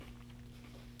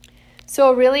So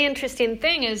a really interesting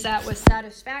thing is that with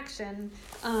satisfaction,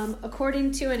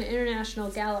 according to an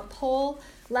international Gallup poll,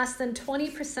 less than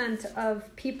 20%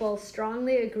 of people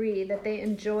strongly agree that they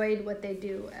enjoyed what they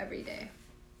do every day.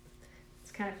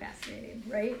 It's kind of fascinating,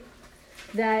 right?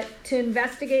 That to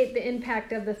investigate the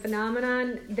impact of the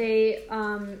phenomenon, they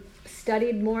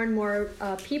studied more and more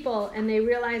people, and they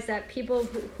realized that people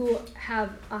who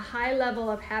have a high level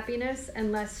of happiness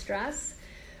and less stress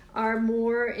are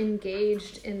more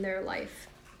engaged in their life.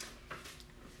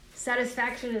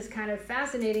 Satisfaction is kind of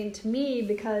fascinating to me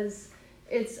because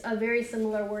it's a very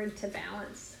similar word to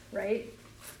balance, right?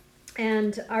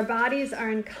 And our bodies are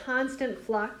in constant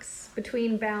flux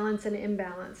between balance and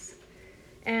imbalance.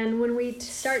 And when we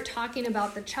start talking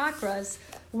about the chakras,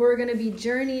 we're going to be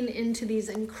journeying into these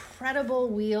incredible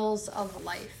wheels of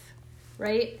life,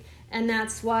 right? And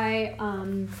that's why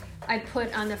I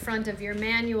put on the front of your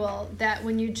manual that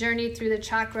when you journey through the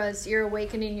chakras, you're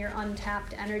awakening your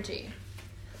untapped energy.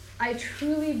 I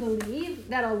truly believe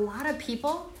that a lot of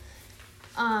people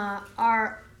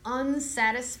are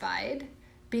unsatisfied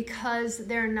because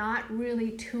they're not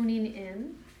really tuning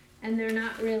in and they're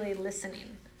not really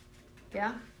listening.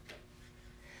 Yeah?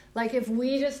 Like if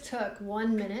we just took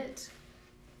 1 minute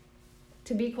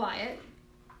to be quiet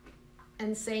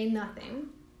and say nothing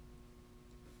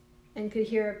and could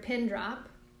hear a pin drop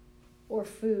or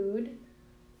food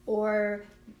or,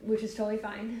 which is totally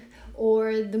fine,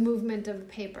 or the movement of the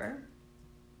paper,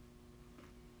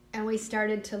 and we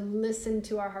started to listen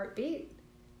to our heartbeat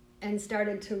and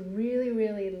started to really,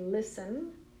 really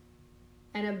listen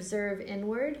and observe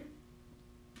inward,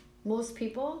 most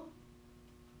people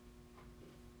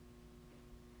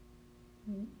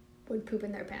would poop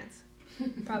in their pants,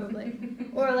 probably,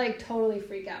 or like totally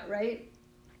freak out, right?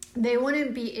 They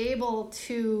wouldn't be able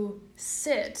to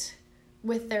sit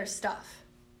with their stuff,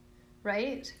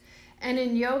 right? And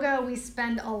in yoga, we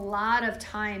spend a lot of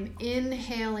time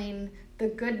inhaling the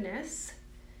goodness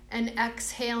and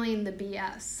exhaling the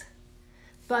BS.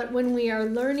 But when we are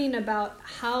learning about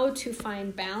how to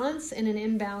find balance in an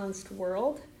imbalanced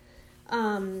world,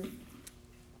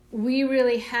 we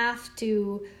really have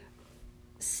to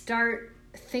start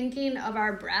thinking of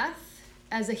our breath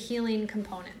as a healing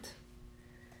component.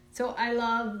 So I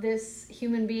love this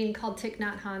human being called Thich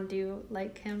Nhat Hanh. Do you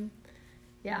like him?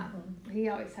 Yeah, he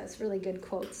always has really good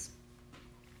quotes.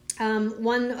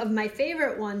 One of my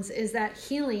favorite ones is that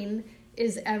healing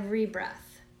is every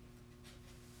breath,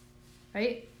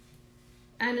 right?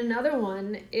 And another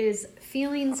one is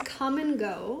feelings come and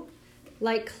go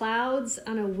like clouds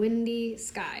on a windy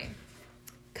sky.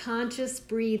 Conscious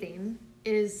breathing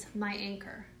is my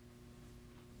anchor.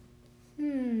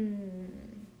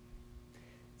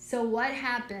 So what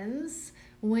happens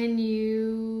when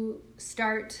you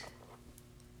start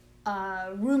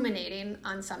ruminating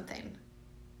on something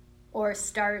or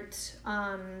start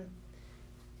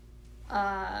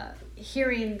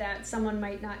hearing that someone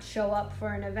might not show up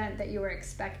for an event that you were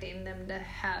expecting them to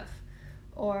have?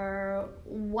 Or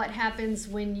what happens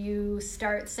when you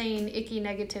start saying icky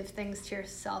negative things to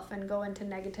yourself and go into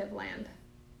negative land?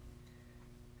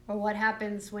 Or what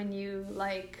happens when you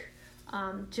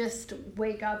just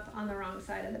wake up on the wrong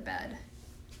side of the bed?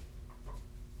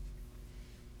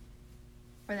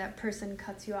 Or that person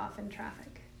cuts you off in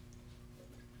traffic?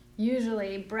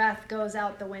 Usually breath goes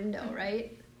out the window,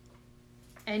 right?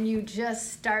 And you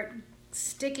just start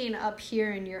sticking up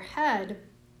here in your head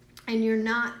and you're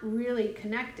not really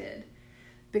connected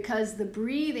because the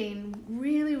breathing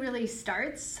really, really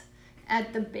starts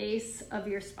at the base of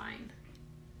your spine.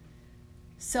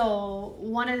 So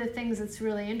one of the things that's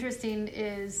really interesting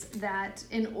is that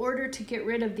in order to get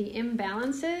rid of the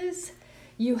imbalances,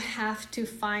 you have to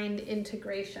find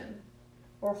integration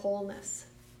or wholeness,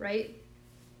 right?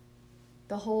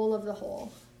 The whole of the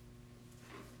whole.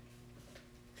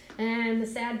 And the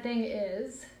sad thing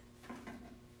is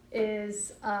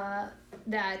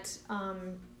that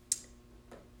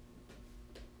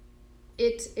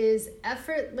it is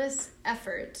effortless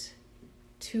effort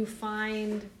to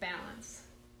find balance,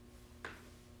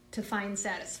 to find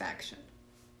satisfaction.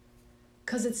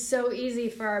 Because it's so easy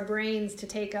for our brains to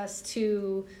take us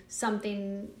to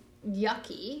something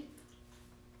yucky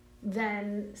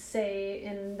than say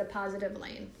in the positive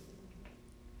lane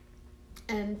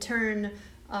and turn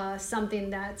something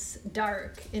that's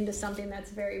dark into something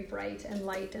that's very bright and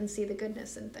light and see the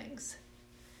goodness in things.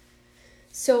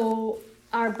 So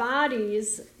our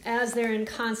bodies, as they're in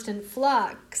constant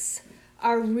flux,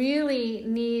 are really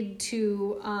need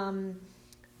to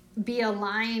be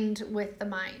aligned with the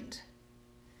mind.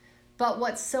 But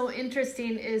what's so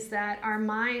interesting is that our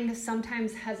mind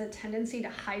sometimes has a tendency to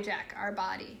hijack our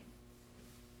body.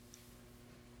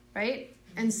 right?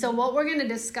 And so what we're going to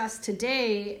discuss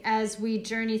today as we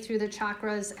journey through the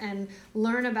chakras and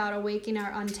learn about awakening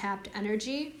our untapped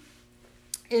energy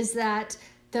is that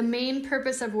the main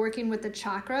purpose of working with the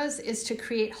chakras is to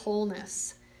create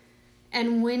wholeness.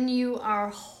 And when you are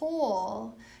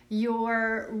whole,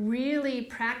 you're really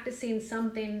practicing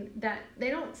something that they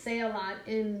don't say a lot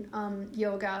in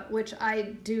yoga, which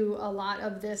I do a lot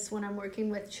of this when I'm working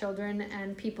with children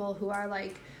and people who are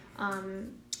like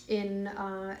in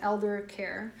elder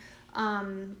care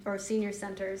or senior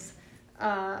centers,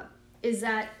 is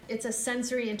that it's a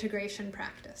sensory integration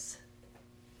practice,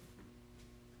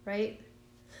 right?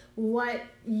 What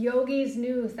yogis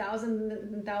knew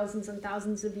thousands and thousands and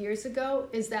thousands of years ago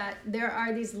is that there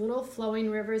are these little flowing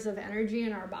rivers of energy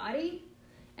in our body.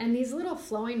 And these little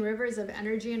flowing rivers of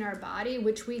energy in our body,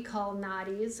 which we call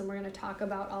nadis, and we're going to talk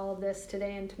about all of this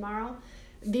today and tomorrow.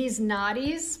 These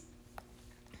nadis,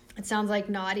 it sounds like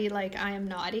naughty, like I am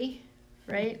naughty,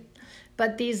 right?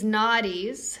 But these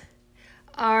nadis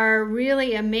are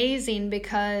really amazing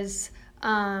because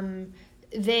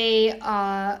they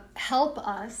help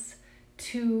us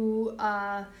to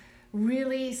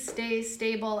really stay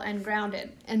stable and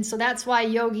grounded. And so that's why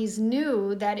yogis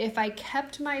knew that if I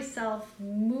kept myself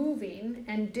moving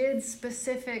and did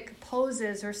specific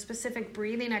poses or specific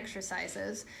breathing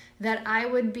exercises, that I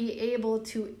would be able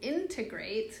to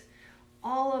integrate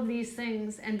all of these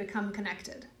things and become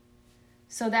connected.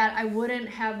 So that I wouldn't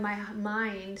have my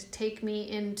mind take me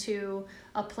into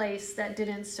a place that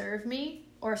didn't serve me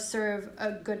or serve a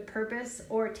good purpose,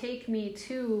 or take me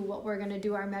to what we're going to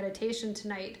do our meditation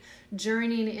tonight,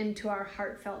 journeying into our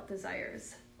heartfelt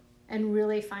desires and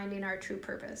really finding our true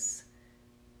purpose.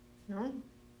 No?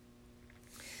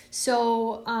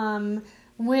 So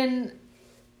when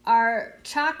our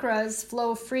chakras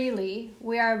flow freely,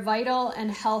 we are vital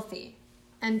and healthy.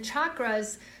 And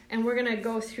chakras, and we're going to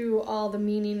go through all the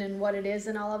meaning and what it is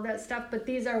and all of that stuff, but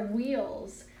these are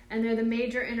wheels, and they're the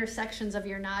major intersections of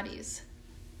your nadis.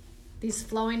 These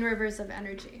flowing rivers of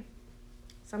energy.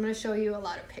 So I'm going to show you a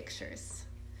lot of pictures,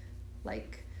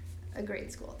 like a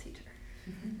grade school teacher.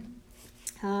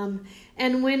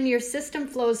 And when your system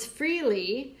flows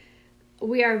freely,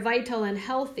 we are vital and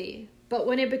healthy. But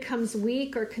when it becomes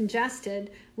weak or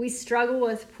congested, we struggle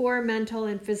with poor mental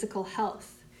and physical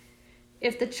health.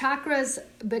 If the chakras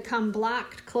become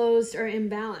blocked, closed, or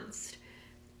imbalanced,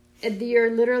 you're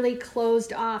literally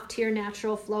closed off to your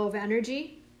natural flow of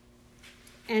energy.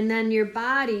 And then your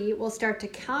body will start to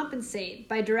compensate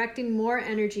by directing more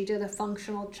energy to the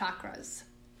functional chakras.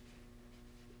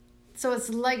 So it's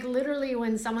like literally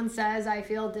when someone says, I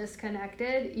feel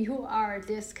disconnected, you are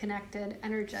disconnected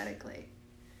energetically.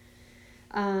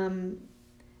 And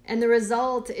the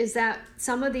result is that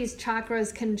some of these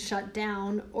chakras can shut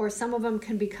down, or some of them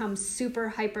can become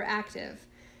super hyperactive.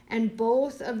 And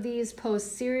both of these pose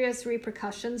serious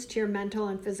repercussions to your mental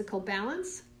and physical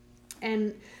balance.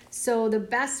 And so the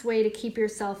best way to keep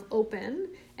yourself open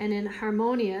and in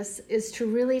harmonious is to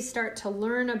really start to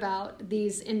learn about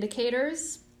these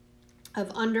indicators of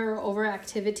under or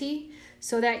overactivity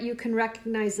so that you can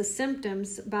recognize the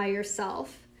symptoms by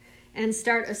yourself and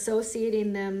start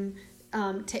associating them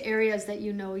to areas that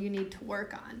you know you need to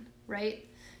work on, right?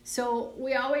 So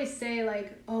we always say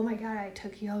like, oh my God, I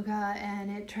took yoga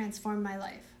and it transformed my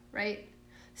life, right?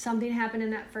 Something happened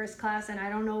in that first class and I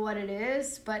don't know what it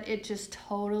is, but it just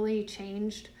totally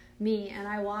changed me. And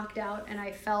I walked out and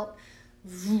I felt,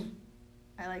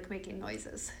 I like making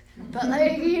noises, but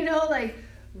like, you know, like,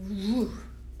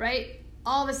 right?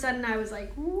 All of a sudden I was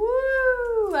like,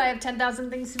 woo, I have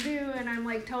 10,000 things to do and I'm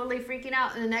like totally freaking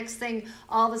out. And the next thing,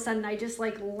 all of a sudden I just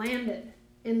like landed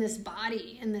in this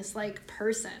body, in this like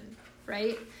person,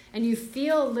 right? And you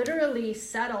feel literally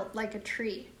settled like a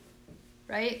tree,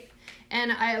 right?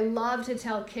 And I love to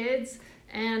tell kids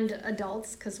and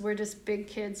adults, because we're just big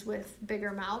kids with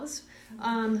bigger mouths,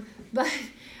 but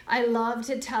I love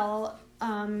to tell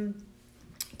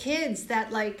kids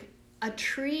that like a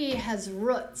tree has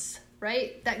roots,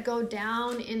 right, that go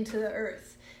down into the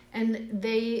earth. And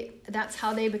that's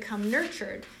how they become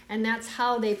nurtured. And that's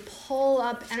how they pull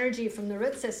up energy from the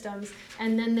root systems,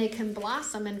 and then they can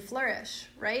blossom and flourish,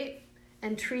 right?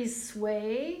 And trees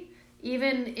sway.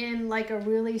 Even in like a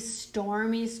really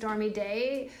stormy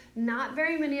day, not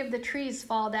very many of the trees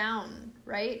fall down,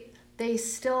 right? They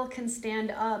still can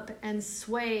stand up and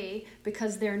sway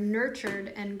because they're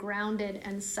nurtured and grounded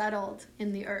and settled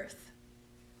in the earth.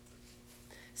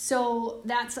 So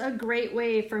that's a great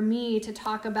way for me to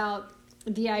talk about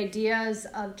the ideas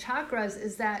of chakras,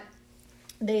 is that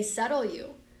they settle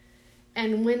you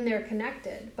and when they're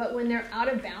connected. But when they're out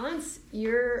of balance,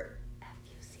 you're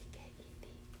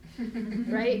F-U-C-K-E-D.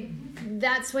 right?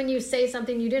 That's when you say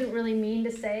something you didn't really mean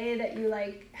to say, that you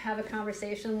like have a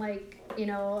conversation like, you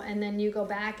know, and then you go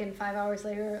back and 5 hours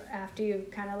later after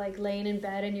you've kind of like laying in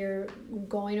bed and you're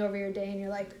going over your day and you're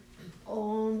like,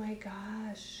 oh my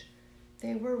gosh,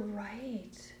 they were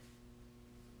right.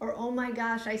 Or, oh my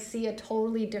gosh, I see a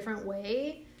totally different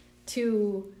way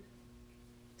to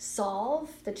solve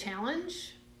the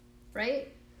challenge,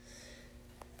 right?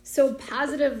 So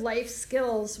positive life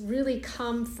skills really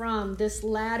come from this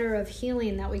ladder of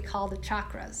healing that we call the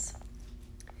chakras.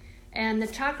 And the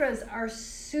chakras are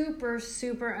super,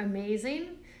 super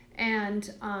amazing. And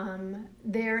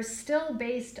they're still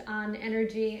based on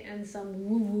energy and some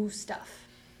woo-woo stuff,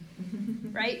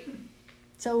 right?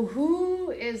 So who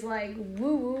is like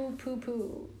woo-woo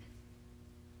poo-poo?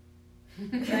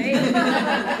 Right?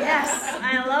 Yes,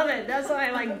 I love it. That's why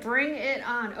I like bring it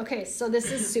on. Okay, so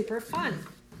this is super fun.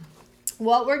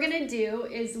 What we're going to do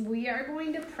is we are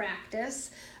going to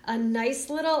practice a nice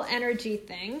little energy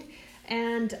thing.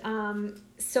 And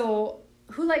so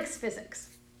who likes physics?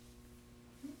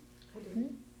 I do.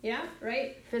 Yeah,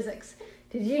 right? Physics.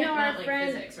 Did you know our our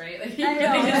friend? Physics, right? I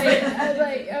know. Right? I was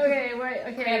like, okay, wait,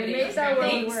 okay, Gravity. it makes our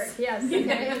world Thanks. work. Yes,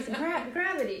 okay, it's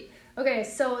gravity. Okay,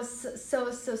 so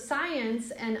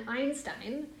science and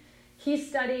Einstein, he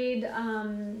studied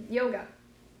yoga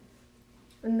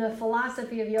and the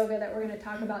philosophy of yoga that we're going to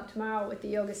talk about tomorrow with the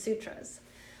Yoga Sutras.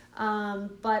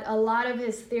 But a lot of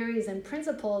his theories and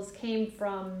principles came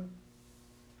from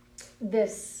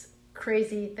this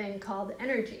crazy thing called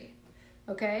energy,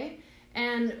 okay?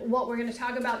 And what we're going to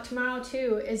talk about tomorrow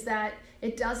too is that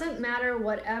it doesn't matter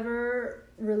whatever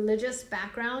religious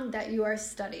background that you are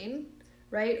studying,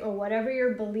 right? Or whatever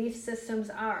your belief systems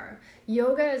are.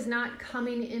 Yoga is not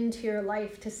coming into your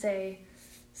life to say,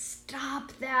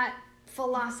 stop that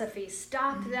philosophy,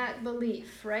 stop that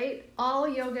belief, right? All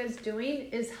yoga is doing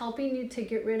is helping you to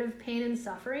get rid of pain and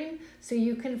suffering so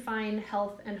you can find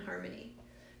health and harmony.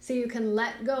 So you can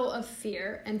let go of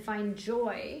fear and find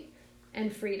joy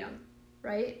and freedom,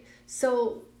 right?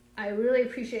 So I really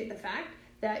appreciate the fact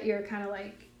that you're kind of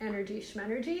like energy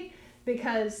schmenergy,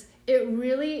 because it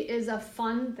really is a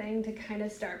fun thing to kind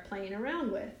of start playing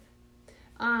around with.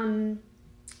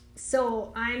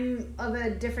 So I'm of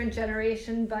a different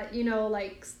generation, but you know,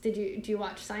 like, do you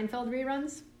watch Seinfeld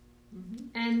reruns? Mm-hmm.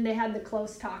 And they had the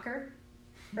close talker,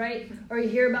 right? Or you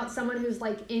hear about someone who's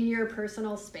like in your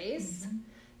personal space.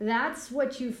 Mm-hmm. That's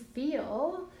what you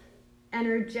feel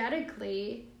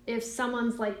energetically if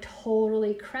someone's like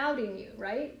totally crowding you,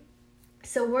 right?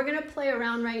 So we're going to play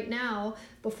around right now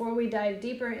before we dive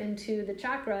deeper into the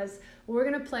chakras. We're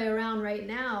going to play around right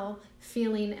now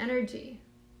feeling energy.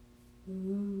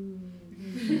 Ooh.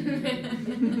 Okay.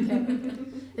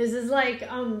 This is like,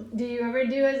 do you ever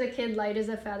do as a kid light as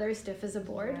a feather, stiff as a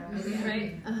board? Yes.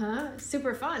 Right?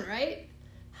 Super fun, right?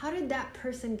 How did that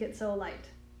person get so light?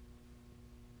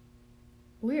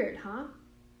 Weird, huh?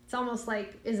 It's almost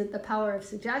like, is it the power of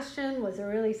suggestion? Was there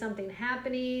really something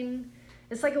happening?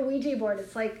 It's like a Ouija board.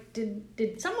 It's like,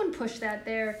 did someone push that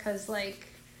there? Because, like,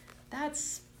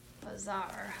 that's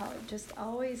bizarre how it just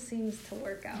always seems to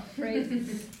work out, right?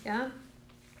 Yeah?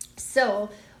 So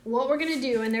what we're going to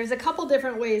do, and there's a couple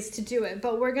different ways to do it,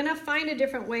 but we're going to find a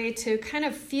different way to kind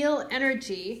of feel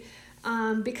energy,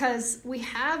 because we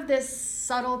have this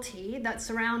subtlety that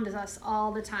surrounds us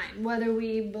all the time, whether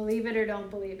we believe it or don't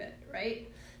believe it, right?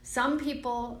 Some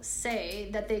people say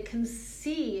that they can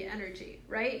see energy,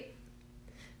 right?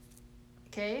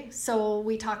 Okay, so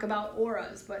we talk about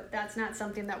auras, but that's not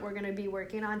something that we're going to be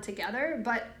working on together.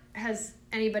 But has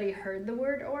anybody heard the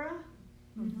word aura?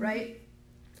 Mm-hmm. Right?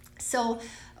 So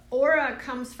aura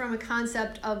comes from a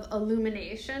concept of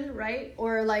illumination, right?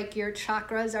 Or like your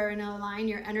chakras are in a line,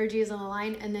 your energy is in a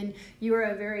line, and then you're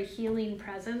a very healing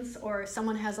presence, or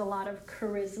someone has a lot of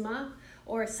charisma,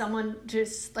 or someone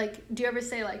just like, do you ever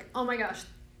say like, oh my gosh,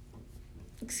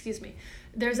 excuse me,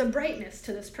 there's a brightness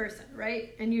to this person,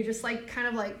 right? And you just like kind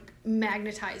of like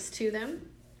magnetize to them.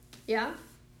 Yeah?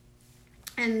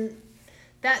 And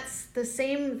that's the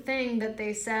same thing that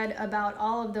they said about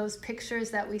all of those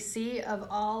pictures that we see of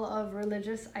all of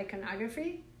religious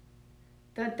iconography,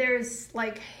 that there's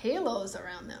like halos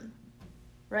around them,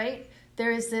 right?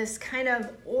 There's this kind of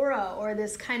aura or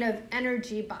this kind of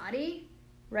energy body,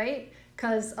 right?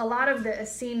 Because a lot of the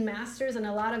Essene masters and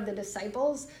a lot of the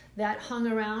disciples that hung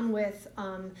around with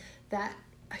that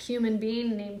human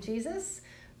being named Jesus,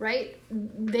 right?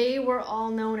 They were all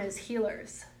known as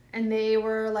healers, and they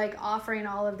were like offering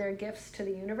all of their gifts to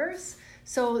the universe.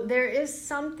 So there is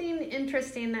something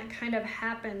interesting that kind of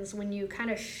happens when you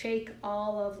kind of shake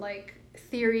all of like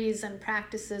theories and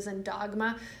practices and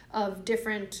dogma of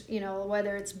different,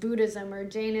 whether it's Buddhism or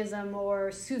Jainism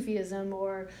or Sufism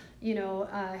or,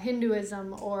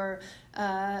 Hinduism or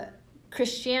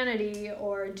Christianity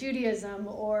or Judaism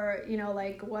or,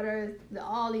 what are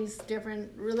all these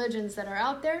different religions that are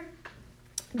out there.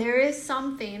 There is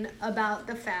something about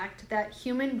the fact that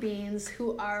human beings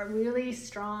who are really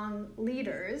strong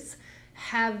leaders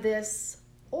have this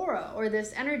aura or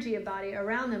this energy body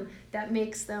around them that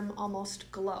makes them almost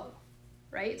glow,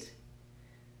 right?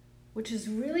 Which is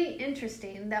really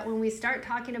interesting that when we start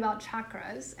talking about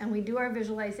chakras and we do our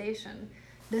visualization,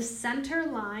 the center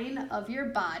line of your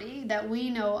body that we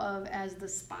know of as the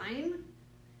spine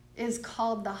is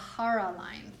called the Hara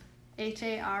line,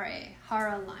 H-A-R-A,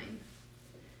 Hara line.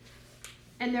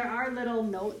 And there are little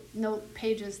note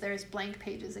pages, there's blank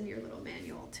pages in your little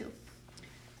manual too.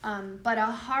 But a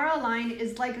Hara line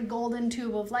is like a golden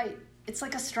tube of light. It's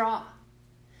like a straw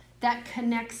that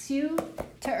connects you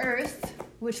to Earth,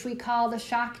 which we call the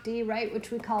Shakti, right? Which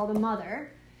we call the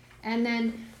Mother. And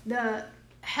then the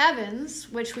heavens,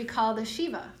 which we call the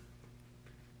Shiva.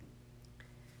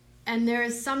 And there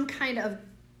is some kind of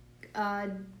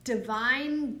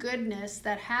divine goodness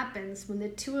that happens when the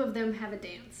two of them have a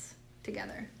dance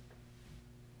together,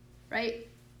 right?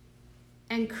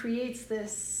 And creates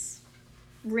this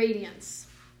radiance,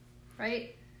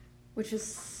 right? Which is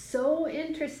so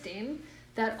interesting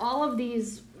that all of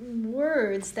these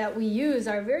words that we use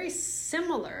are very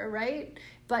similar, right?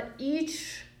 But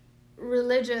each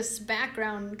religious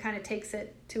background kind of takes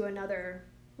it to another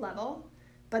level.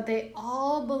 But they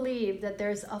all believe that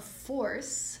there's a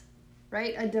force,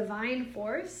 right? A divine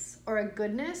force or a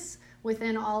goodness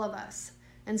within all of us.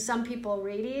 And some people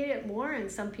radiate it more and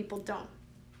some people don't.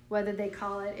 Whether they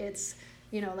call it, it's,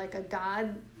 like a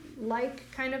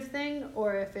God-like kind of thing,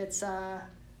 or if it's a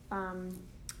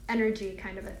energy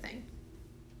kind of a thing.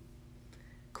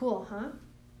 Cool, huh?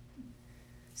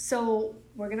 So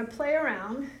we're going to play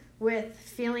around with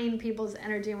feeling people's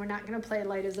energy, and we're not going to play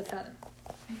light as a feather.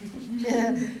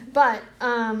 But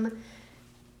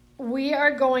we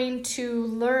are going to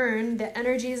learn the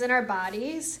energies in our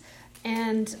bodies.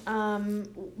 And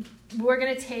we're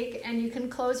going to take, and you can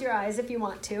close your eyes if you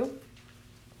want to.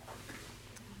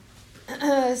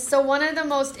 So one of the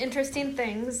most interesting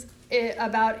things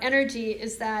about energy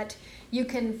is that you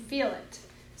can feel it.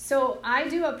 So I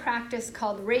do a practice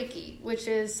called Reiki, which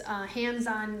is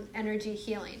hands-on energy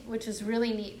healing, which is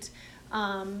really neat.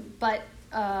 But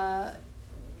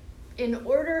in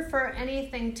order for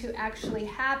anything to actually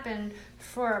happen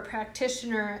for a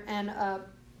practitioner and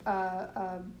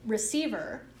a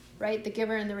receiver, right, the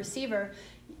giver and the receiver,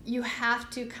 you have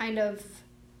to kind of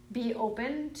be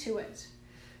open to it.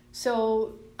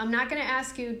 So I'm not going to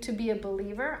ask you to be a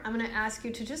believer. I'm going to ask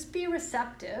you to just be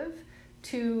receptive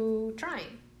to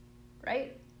trying,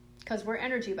 right? Because we're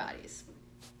energy bodies.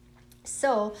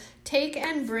 So take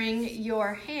and bring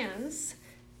your hands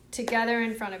together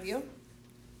in front of you.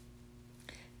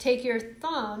 Take your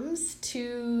thumbs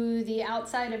to the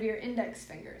outside of your index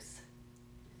fingers.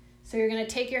 So you're going to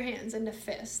take your hands into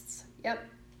fists. Yep.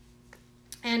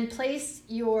 And place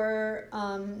your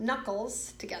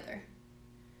knuckles together.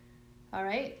 All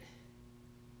right?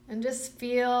 And just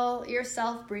feel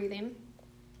yourself breathing.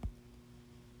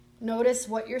 Notice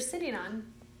what you're sitting on.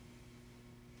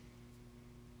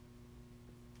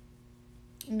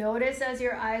 Notice as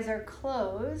your eyes are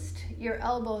closed, your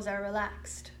elbows are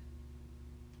relaxed.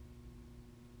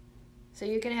 So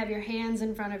you can have your hands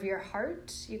in front of your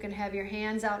heart. You can have your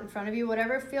hands out in front of you,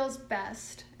 whatever feels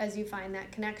best as you find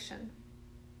that connection.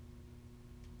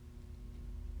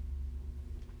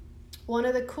 One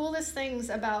of the coolest things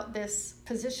about this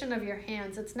position of your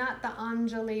hands, it's not the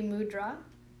Anjali Mudra,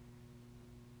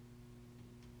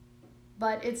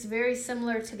 but it's very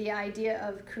similar to the idea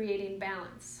of creating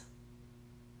balance.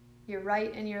 Your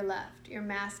right and your left, your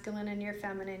masculine and your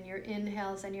feminine, your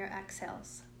inhales and your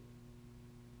exhales.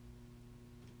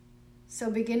 So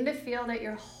begin to feel that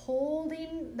you're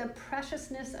holding the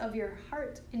preciousness of your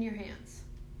heart in your hands.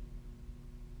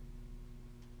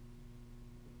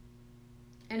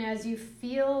 And as you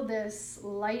feel this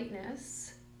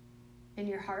lightness in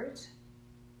your heart,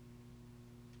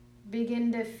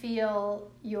 begin to feel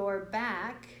your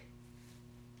back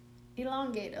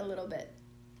elongate a little bit.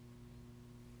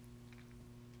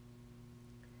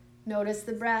 Notice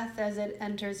the breath as it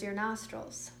enters your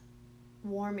nostrils,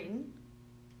 warming.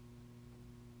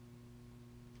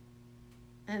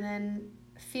 And then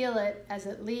feel it as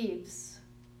it leaves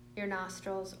your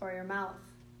nostrils or your mouth,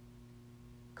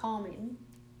 calming,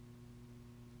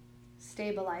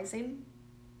 stabilizing,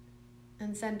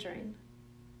 and centering.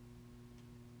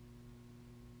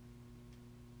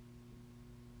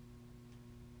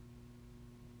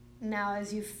 Now,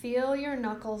 as you feel your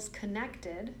knuckles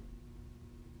connected,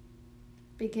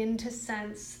 begin to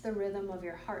sense the rhythm of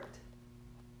your heart.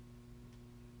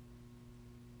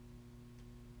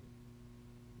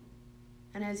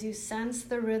 And as you sense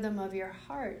the rhythm of your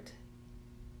heart,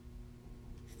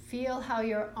 feel how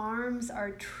your arms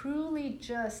are truly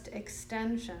just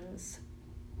extensions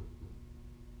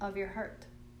of your heart.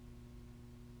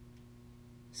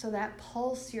 So that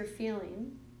pulse you're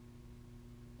feeling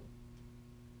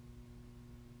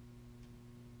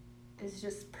is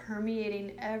just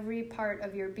permeating every part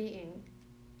of your being.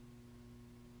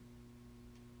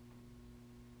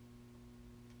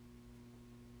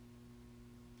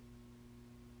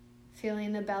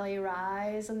 Feeling the belly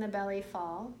rise and the belly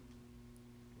fall.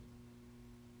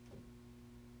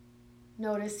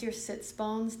 Notice your sits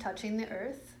bones touching the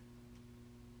earth.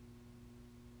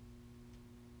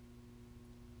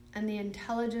 And the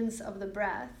intelligence of the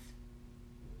breath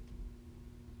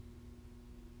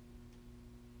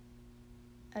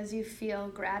as you feel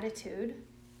gratitude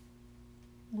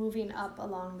moving up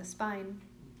along the spine.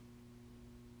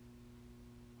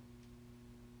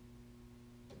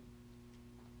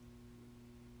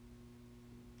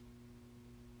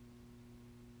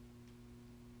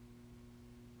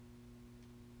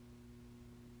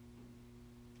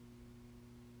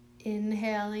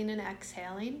 Inhaling and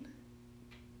exhaling.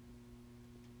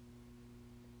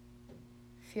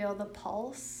 Feel the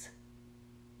pulse,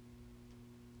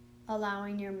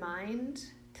 allowing your mind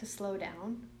to slow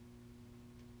down,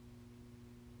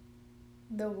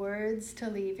 the words to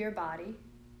leave your body,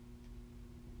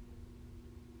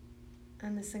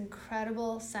 and this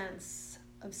incredible sense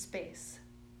of space.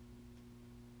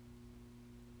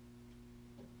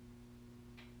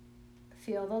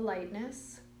 Feel the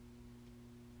lightness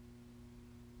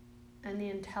and the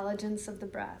intelligence of the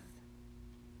breath.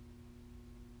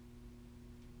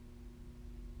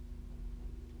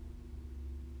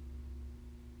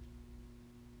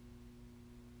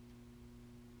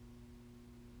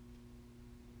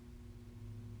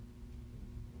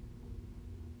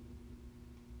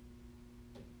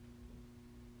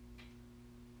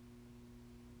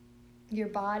 Your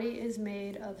body is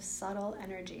made of subtle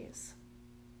energies.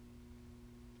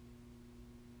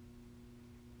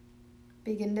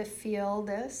 Begin to feel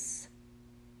this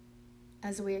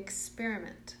as we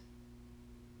experiment.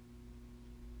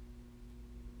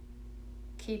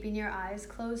 Keeping your eyes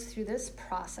closed through this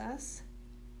process,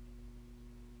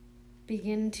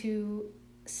 begin to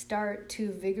start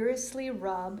to vigorously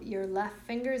rub your left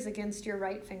fingers against your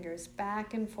right fingers,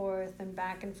 back and forth and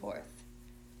back and forth.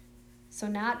 So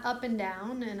not up and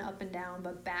down,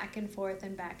 but back and forth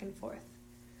and back and forth.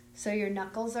 So your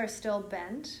knuckles are still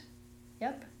bent.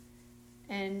 Yep.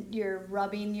 And you're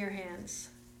rubbing your hands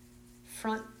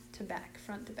front to back.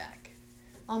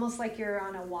 Almost like you're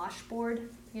on a washboard,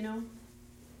 you know?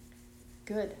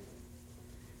 Good.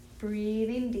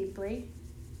 Breathing deeply.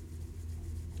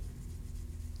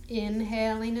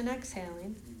 Inhaling and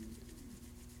exhaling.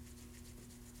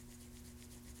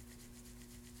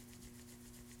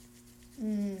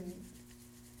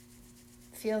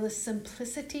 Feel the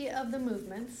simplicity of the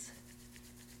movements.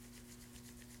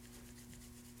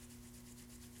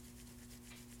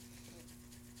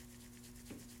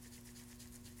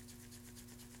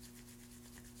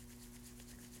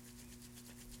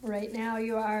 Right now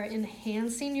you are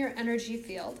enhancing your energy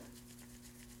field.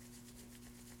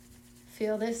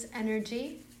 Feel this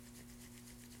energy.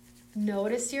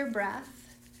 Notice your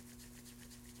breath.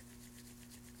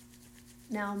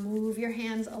 Now move your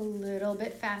hands a little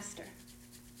bit faster.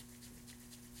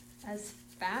 As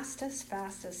fast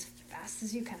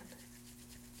as you can.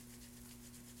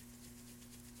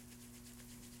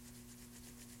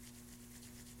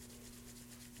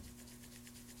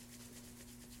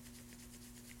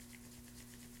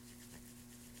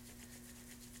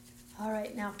 All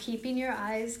right, now keeping your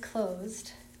eyes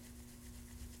closed,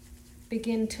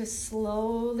 begin to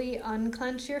slowly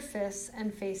unclench your fists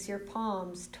and face your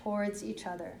palms towards each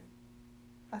other,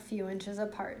 a few inches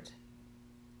apart.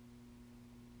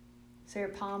 So your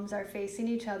palms are facing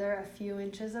each other a few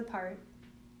inches apart.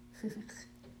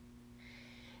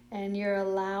 And you're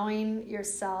allowing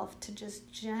yourself to just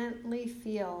gently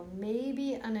feel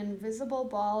maybe an invisible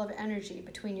ball of energy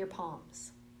between your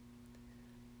palms.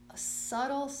 A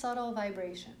subtle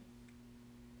vibration.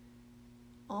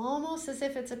 Almost as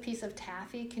if it's a piece of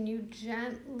taffy, can you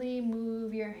gently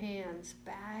move your hands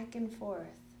back and forth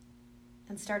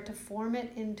and start to form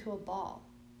it into a ball?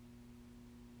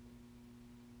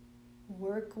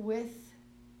 Work with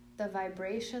the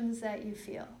vibrations that you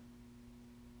feel.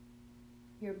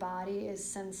 Your body is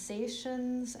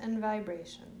sensations and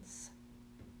vibrations.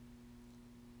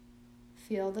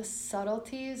 Feel the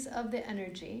subtleties of the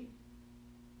energy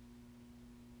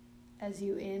as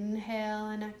you inhale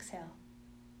and exhale.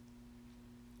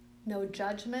 No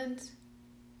judgment,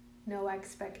 no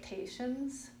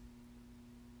expectations.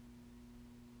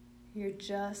 You're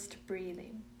just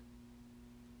breathing.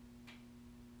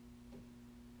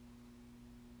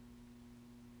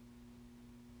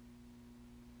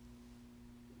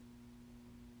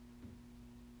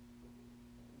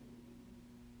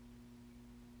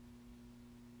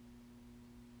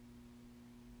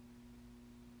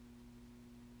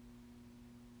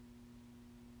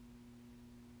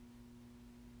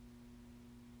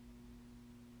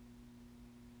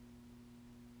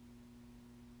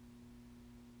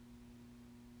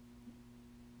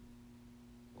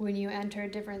 When you enter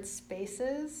different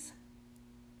spaces,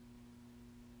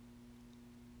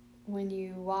 when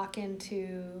you walk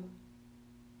into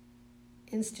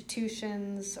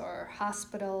institutions or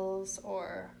hospitals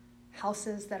or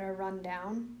houses that are run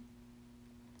down,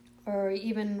 or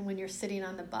even when you're sitting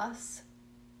on the bus,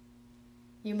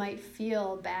 you might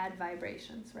feel bad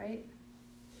vibrations, right?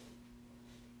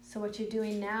 So what you're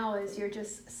doing now is you're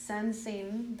just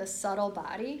sensing the subtle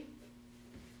body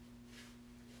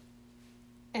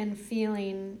and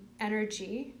feeling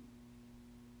energy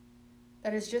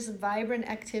that is just vibrant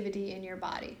activity in your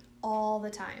body all the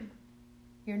time.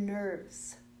 Your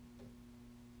nerves.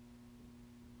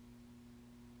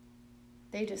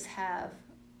 They just have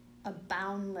a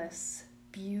boundless,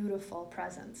 beautiful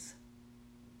presence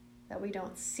that we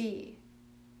don't see.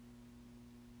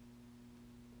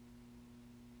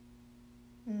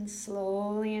 And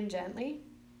slowly and gently,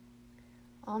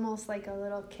 almost like a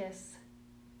little kiss,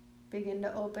 begin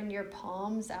to open your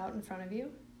palms out in front of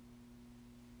you.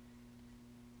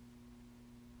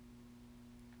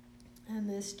 And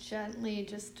this gently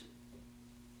just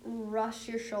rush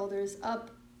your shoulders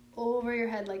up over your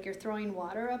head like you're throwing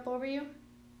water up over you.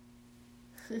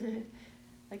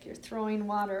 Like you're throwing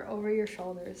water over your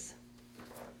shoulders.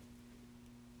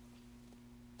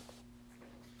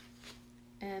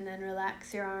 And then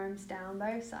relax your arms down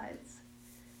by your sides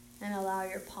and allow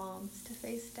your palms to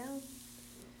face down.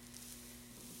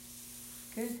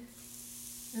 Good.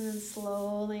 And then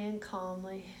slowly and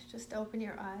calmly, just open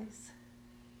your eyes.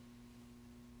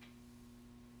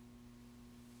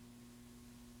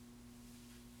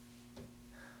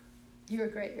 You were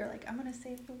great. You're like, I'm going to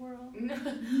save the world.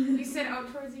 You said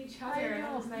out towards each other. And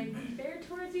I was like, they're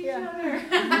towards each other.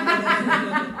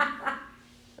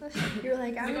 You're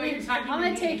like, I'm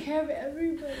going to take care of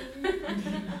everybody.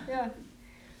 Yeah.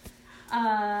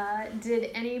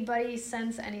 Did anybody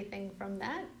sense anything from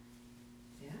that?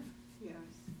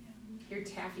 Your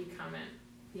taffy comment.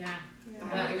 Yeah.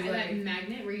 That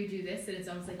magnet where you do this and it's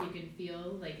almost like you can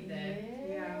feel like the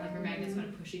like where magnets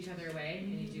want to push each other away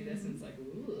and you do this and it's like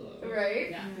ooh.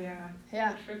 Right?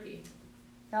 Yeah. Tricky.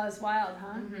 That was wild,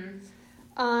 huh?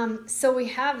 Mm-hmm. So we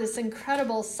have this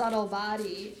incredible subtle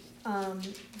body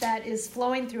that is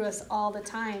flowing through us all the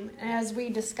time. And as we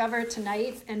discover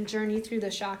tonight and journey through the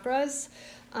chakras,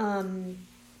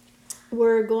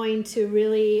 we're going to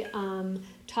really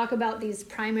talk about these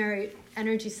primary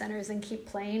energy centers and keep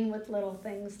playing with little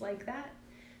things like that.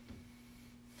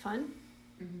 Fun?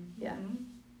 Mm-hmm. Yeah. Mm-hmm.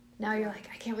 Now you're like,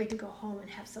 I can't wait to go home and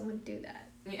have someone do that.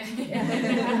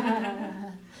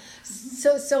 Yeah.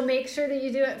 So make sure that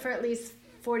you do it for at least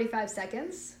 45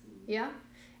 seconds. Yeah.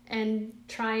 And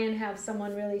try and have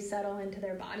someone really settle into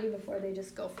their body before they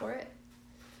just go for it.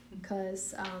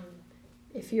 Because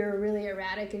if you're really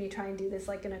erratic and you try and do this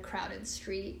like in a crowded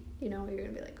street, you know, you're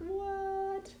going to be like,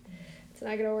 what? It's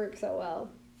not going to work so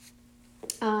well.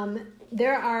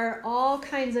 There are all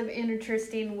kinds of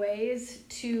interesting ways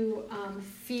to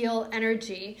feel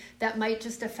energy that might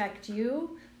just affect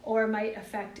you or might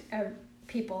affect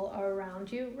people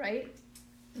around you, right?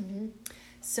 Mm-hmm.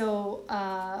 So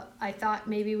I thought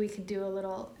maybe we could do a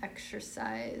little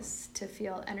exercise to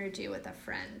feel energy with a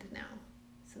friend now,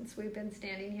 since we've been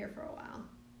standing here for a while,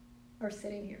 or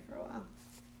sitting here for a while.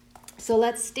 So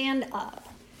let's stand up.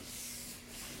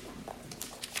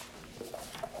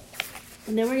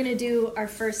 And then we're going to do our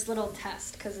first little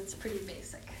test because it's pretty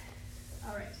basic.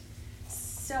 All right.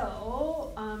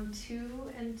 So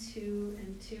 2 and 2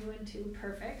 and 2 and 2.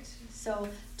 Perfect. So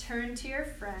turn to your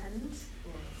friend.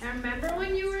 And remember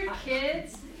when you were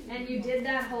kids and you did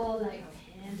that whole like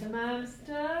pantomime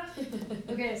stuff?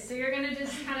 Okay, so you're going to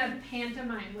just kind of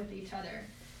pantomime with each other.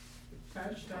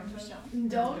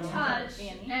 Don't touch.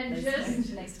 And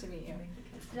just... Nice to meet you.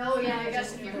 Oh, yeah, I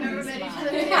guess you've never met each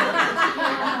other.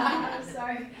 I'm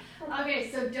sorry.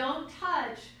 Okay, so don't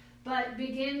touch, but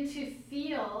begin to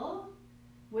feel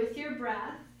with your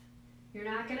breath. You're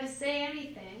not going to say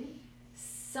anything.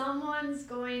 someone's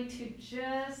going to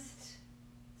just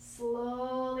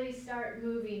slowly start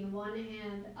moving one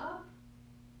hand up,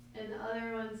 and the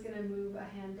other one's going to move a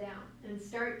hand down. And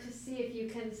start to see if you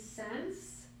can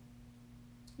sense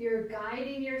you're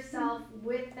guiding yourself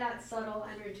with that subtle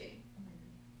energy.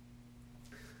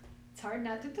 It's hard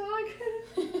not to talk.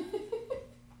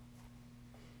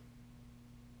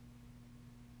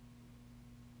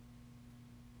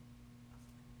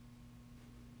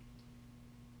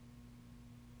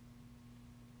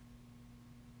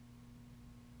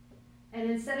 And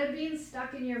instead of being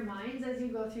stuck in your minds as you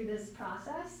go through this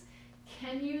process,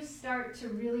 can you start to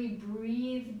really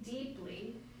breathe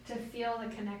deeply to feel the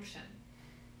connection?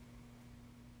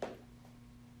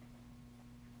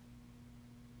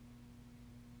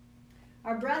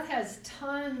 Our breath has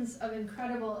tons of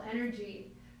incredible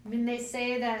energy. I mean, they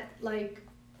say that like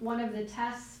one of the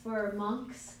tests for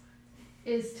monks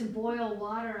is to boil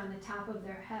water on the top of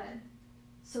their head.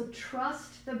 So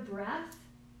trust the breath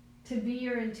to be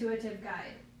your intuitive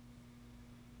guide.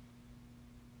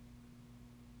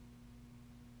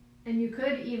 And you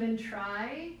could even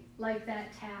try, like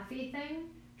that taffy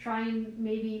thing, try and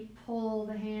maybe pull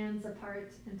the hands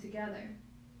apart and together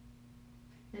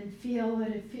and feel what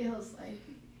it feels like.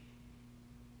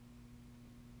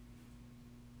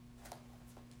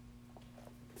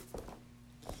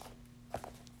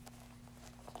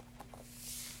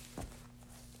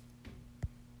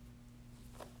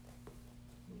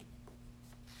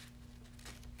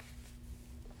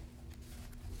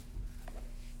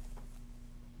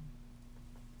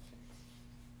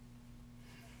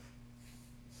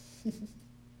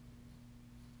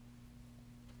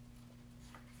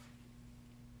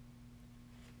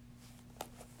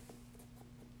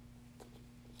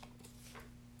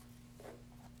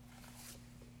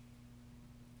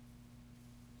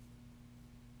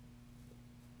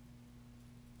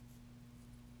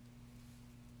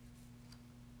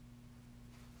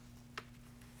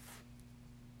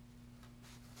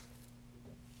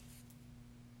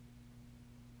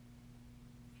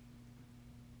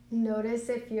 Notice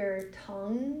if your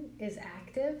tongue is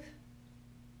active.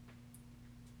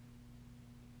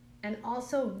 And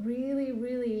also really,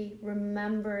 really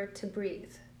remember to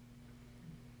breathe.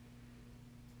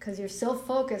 Because you're so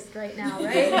focused right now,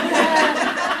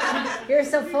 right? You're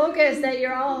so focused that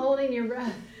you're all holding your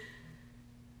breath.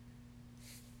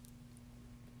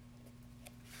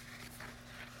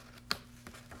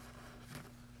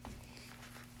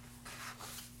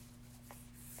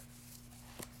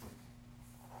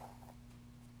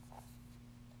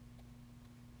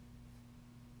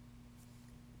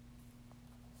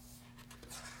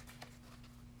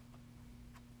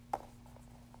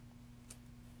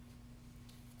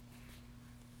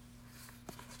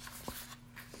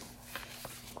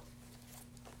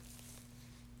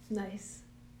 Nice.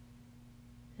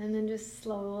 And then just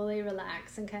slowly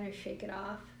relax and kind of shake it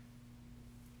off.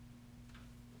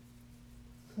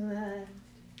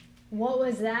 What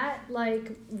was that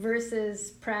like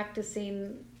versus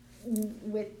practicing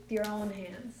with your own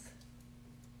hands?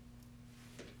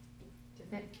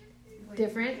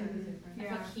 Different? I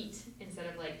felt heat instead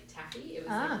of like taffy. It was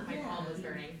like my palm was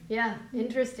burning. Yeah,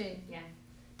 interesting. Yeah.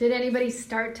 Did anybody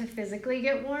start to physically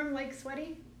get warm, like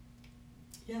sweaty?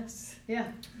 Yes.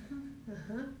 Yeah.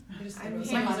 My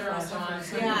hands are also on.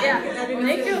 Yeah.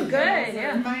 They feel good.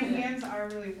 Yeah. My hands are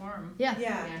really warm. Yeah.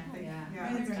 Yeah. Yeah. My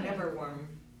hands are never warm.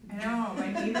 I know,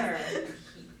 mine either.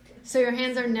 So your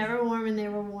hands are never warm and they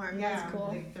were warm. Yeah, That's cool.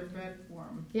 like they're red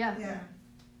warm. Yeah. Yeah.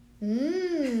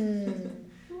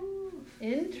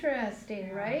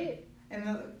 Interesting, right?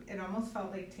 And it almost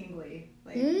felt like tingly.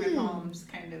 Like my palms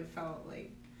kind of felt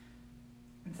like,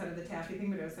 instead of the taffy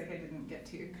thing, but it was like I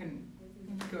couldn't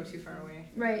go too far away.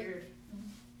 Right.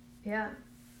 Yeah.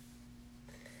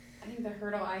 I think the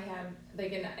hurdle I had,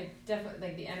 like, and I definitely,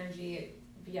 like, the energy,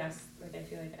 yes, like, I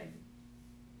feel like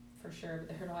for sure, but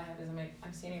the hurdle I have is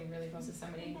I'm standing really close to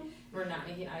somebody, we're not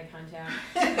making eye contact,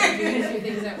 I'm doing two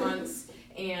things at once,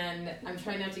 and I'm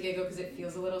trying not to giggle because it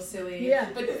feels a little silly,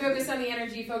 but focus on the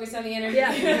energy,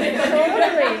 Yeah,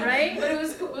 totally, right? But it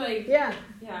was cool, like, yeah.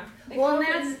 Like, well,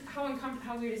 that's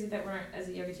how weird is it that we're, as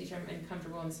a yoga teacher, I'm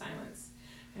uncomfortable in silence.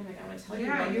 And I'm like, I want to tell you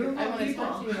Yeah, about you I want to people.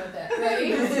 talk to you about that, right?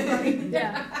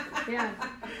 yeah.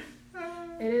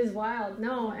 It is wild.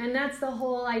 No, and that's the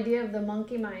whole idea of the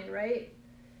monkey mind, right?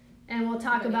 And we'll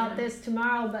talk about this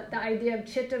tomorrow, but the idea of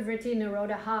Chitta Vritti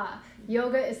Nirodha.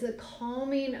 Yoga is the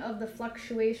calming of the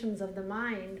fluctuations of the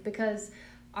mind, because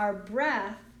our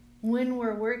breath, when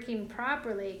we're working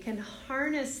properly, can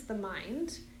harness the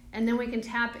mind, and then we can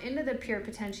tap into the pure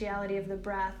potentiality of the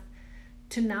breath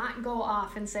to not go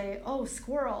off and say, oh,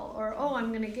 squirrel, or oh, I'm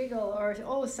going to giggle, or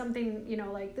oh, something,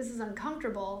 like this is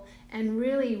uncomfortable, and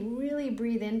really, really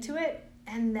breathe into it.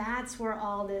 And that's where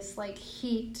all this like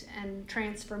heat and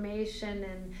transformation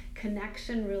and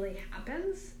connection really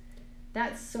happens.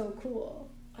 That's so cool.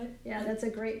 That's a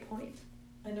great point.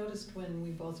 I noticed when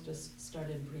we both just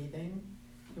started breathing,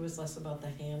 it was less about the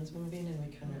hands moving, and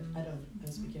we kind of,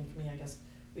 I'm speaking for me, I guess,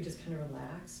 we just kind of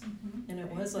relaxed. And it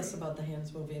was less about the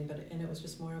hands moving, and it was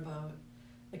just more about,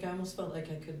 like, I almost felt like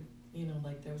I could,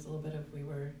 like there was a little bit of, we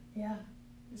were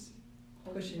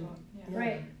pushing. Yeah.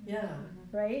 Right. Yeah.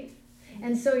 Right?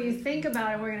 And so you think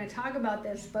about it, we're going to talk about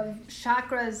this, but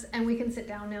chakras, and we can sit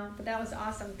down now, but that was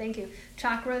awesome. Thank you.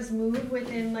 Chakras move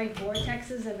within like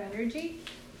vortexes of energy,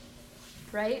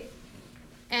 right?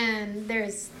 And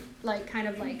there's like kind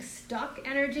of like stuck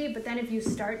energy, but then if you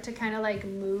start to kind of like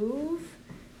move,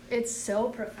 it's so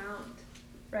profound,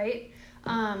 right?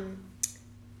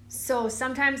 So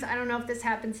sometimes, I don't know if this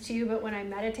happens to you, but when I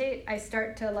meditate, I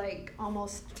start to like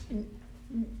almost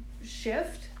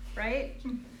shift, right?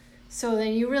 So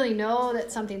then you really know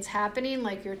that something's happening,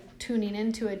 like you're tuning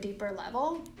into a deeper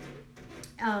level.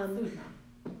 And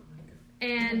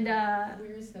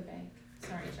where's the bank?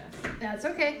 Sorry, Jess. That's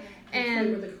okay.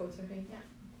 And where the coats are being,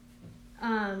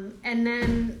 and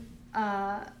then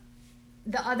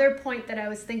the other point that I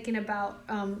was thinking about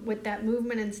with that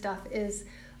movement and stuff is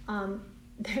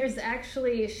there's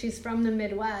actually, she's from the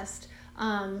Midwest.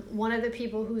 One of the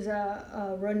people who's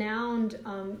a renowned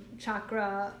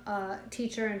chakra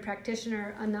teacher and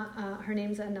practitioner, her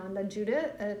name's Ananda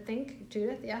Judith,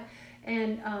 yeah.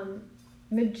 And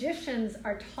magicians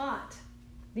are taught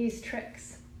these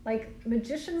tricks. Like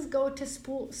magicians go to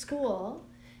school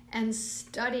and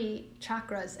study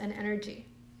chakras and energy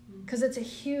because it's a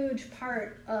huge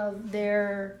part of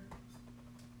their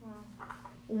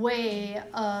way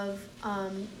of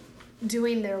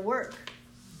doing their work.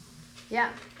 Yeah.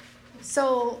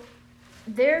 So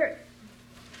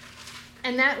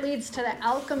and that leads to the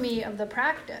alchemy of the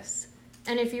practice.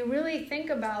 And if you really think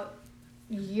about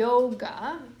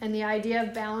yoga and the idea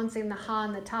of balancing the ha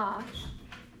and the ta,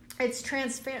 it's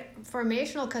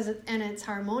transformational and it's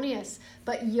harmonious.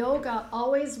 But yoga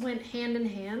always went hand in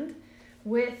hand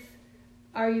with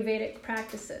Ayurvedic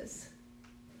practices.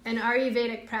 And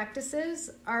Ayurvedic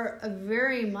practices are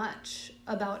very much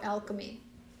about alchemy.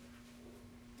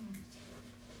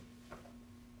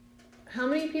 How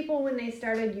many people, when they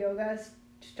started yoga,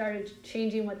 started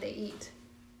changing what they eat?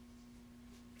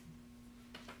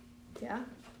 Yeah?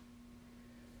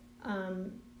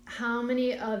 How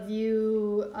many of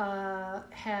you,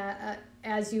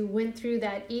 as you went through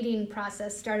that eating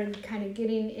process, started kind of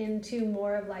getting into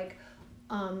more of like,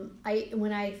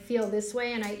 when I feel this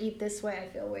way and I eat this way, I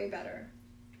feel way better.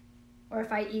 Or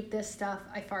if I eat this stuff,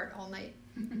 I fart all night.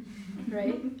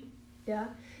 Right? Yeah?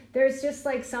 There's just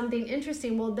like something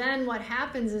interesting. Well, then what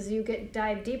happens is you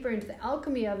dive deeper into the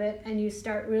alchemy of it and you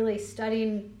start really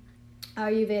studying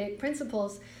Ayurvedic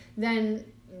principles, then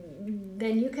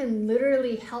you can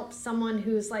literally help someone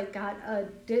who's like got a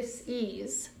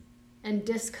dis-ease and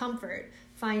discomfort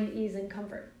find ease and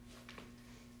comfort.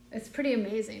 It's pretty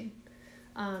amazing.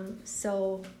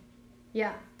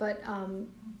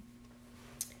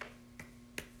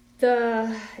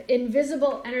 The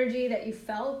invisible energy that you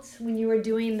felt when you were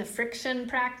doing the friction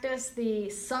practice,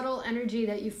 the subtle energy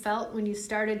that you felt when you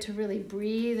started to really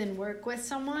breathe and work with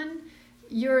someone,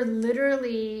 you're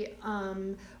literally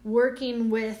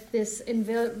working with this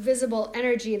invisible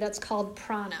energy that's called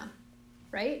prana,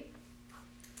 right?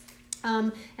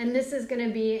 And this is going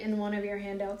to be in one of your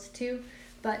handouts too,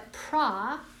 but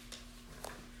pra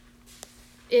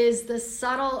is the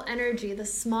subtle energy, the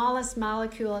smallest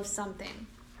molecule of something.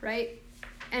 Right?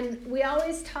 And we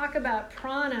always talk about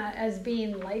prana as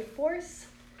being life force,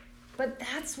 but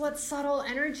that's what subtle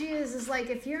energy is like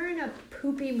if you're in a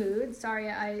poopy mood, sorry,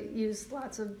 I use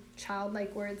lots of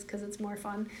childlike words because it's more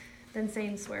fun than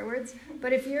saying swear words,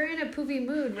 but if you're in a poopy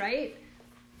mood, right?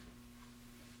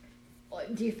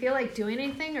 Do you feel like doing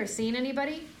anything or seeing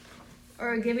anybody?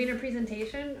 Or giving a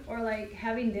presentation? Or like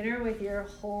having dinner with your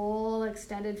whole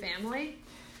extended family?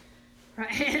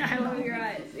 Right, I love your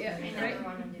eyes. Yeah, right. I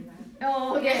want to do that.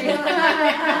 Oh, okay.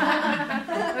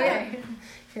 Okay.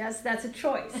 Yes, that's a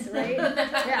choice, right?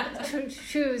 Yeah,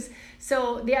 choose.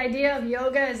 So the idea of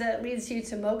yoga is that it leads you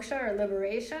to moksha or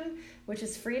liberation, which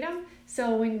is freedom.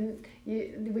 So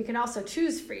we can also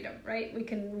choose freedom, right? We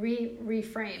can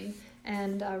reframe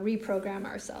and reprogram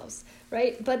ourselves,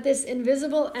 right? But this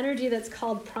invisible energy that's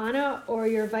called prana or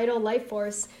your vital life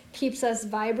force keeps us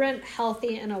vibrant,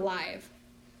 healthy, and alive.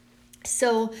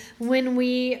 So when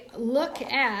we look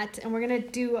at, and we're going to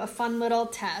do a fun little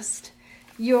test,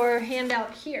 your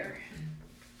handout here,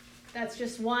 that's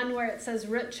just one where it says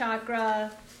root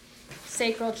chakra,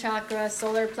 sacral chakra,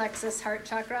 solar plexus, heart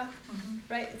chakra,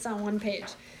 right? It's on one page.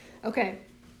 Okay.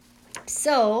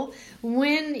 So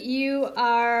when you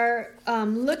are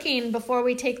looking, before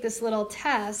we take this little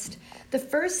test, the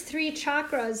first 3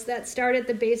 chakras that start at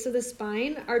the base of the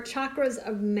spine are chakras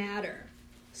of matter.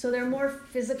 So they're more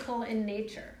physical in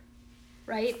nature,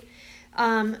 right?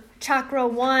 Chakra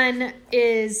 1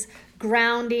 is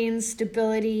grounding,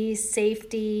 stability,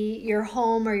 safety, your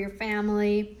home or your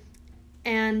family.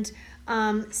 And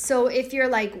so if you're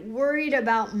like worried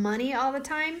about money all the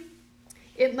time,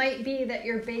 it might be that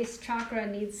your base chakra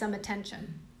needs some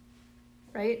attention,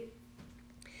 right?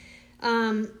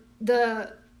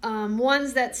 The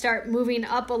ones that start moving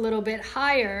up a little bit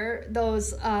higher,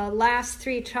 those last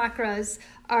 3 chakras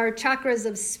are chakras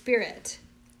of spirit.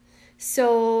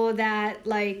 So that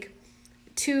like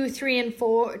 2, 3, and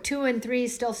 4, 2 and 3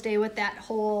 still stay with that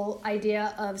whole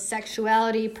idea of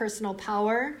sexuality, personal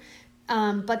power.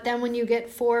 But then when you get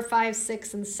 4, 5,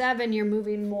 6, and 7, you're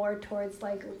moving more towards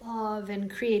like love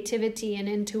and creativity and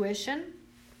intuition.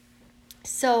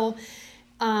 So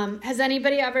has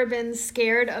anybody ever been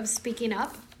scared of speaking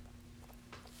up?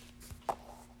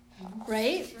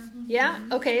 Right? Yeah?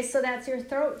 Okay, so that's your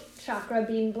throat chakra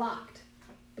being blocked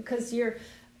because you're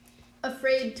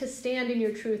afraid to stand in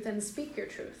your truth and speak your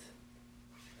truth.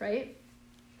 Right?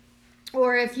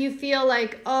 Or if you feel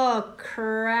like, oh,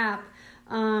 crap,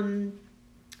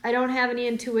 I don't have any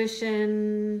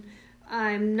intuition,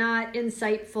 I'm not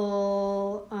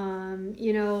insightful,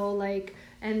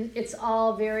 and it's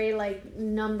all very like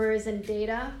numbers and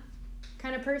data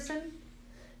kind of person,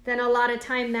 then a lot of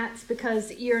time that's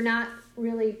because you're not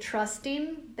really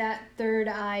trusting that third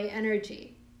eye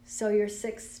energy. So your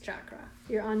 6th chakra,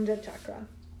 your Anja chakra.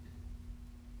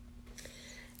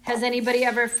 Has anybody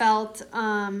ever felt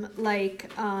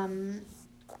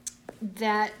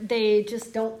that they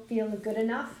just don't feel good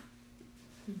enough?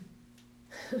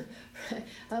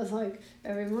 I was like,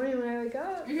 every morning when I wake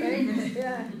up, right?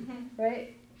 Yeah,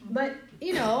 right? But,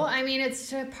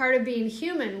 it's a part of being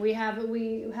human. We have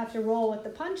to roll with the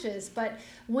punches. But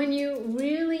when you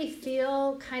really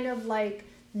feel kind of like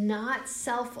not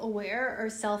self-aware or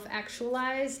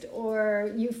self-actualized,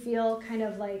 or you feel kind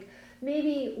of like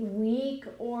maybe weak,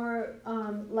 or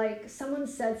like someone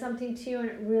said something to you and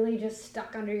it really just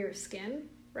stuck under your skin,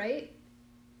 right?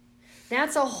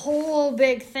 That's a whole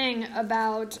big thing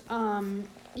about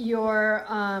your,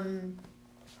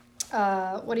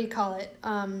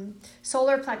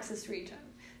 solar plexus region.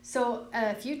 So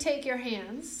if you take your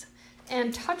hands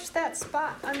and touch that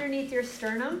spot underneath your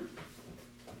sternum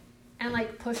and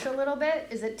like push a little bit,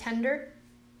 is it tender?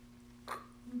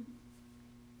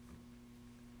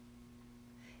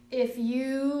 If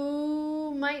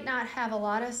you might not have a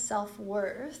lot of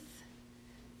self-worth,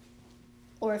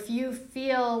 or if you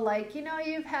feel like,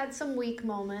 you've had some weak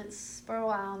moments for a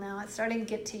while now, it's starting to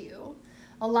get to you.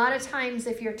 A lot of times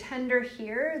if you're tender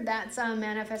here, that's a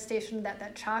manifestation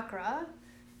that chakra,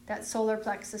 that solar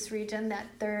plexus region, that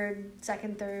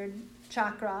second, third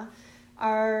chakra,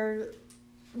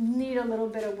 need a little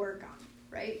bit of work on,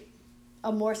 right?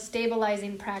 A more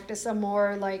stabilizing practice, a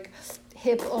more like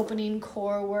hip opening,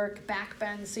 core work, back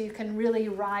bend, so you can really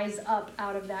rise up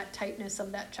out of that tightness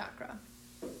of that chakra.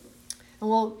 And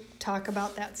we'll talk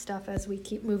about that stuff as we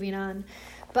keep moving on.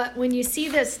 But when you see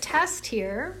this test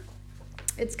here,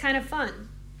 it's kind of fun.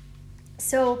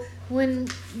 So when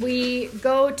we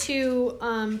go to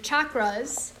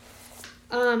chakras,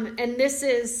 and this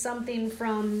is something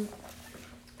from,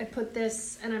 I put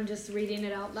this, and I'm just reading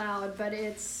it out loud, but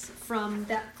it's from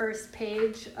that first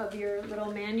page of your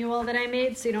little manual that I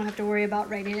made, so you don't have to worry about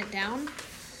writing it down.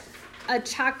 A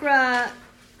chakra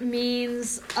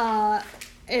means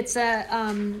it's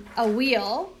a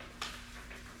wheel,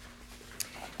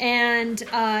 and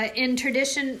in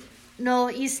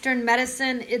traditional Eastern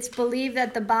medicine, it's believed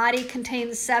that the body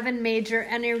contains 7 major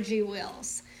energy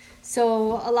wheels.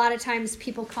 So a lot of times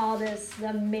people call this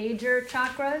the major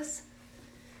chakras,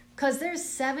 because there's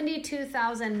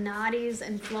 72,000 nadis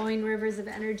and flowing rivers of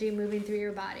energy moving through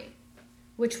your body,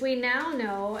 which we now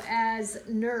know as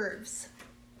nerves.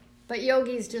 But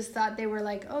yogis just thought they were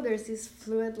like, oh, there's these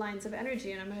fluid lines of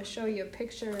energy. And I'm going to show you a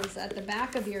picture is at the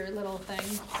back of your little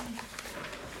thing.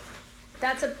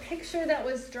 That's a picture that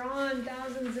was drawn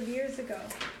thousands of years ago,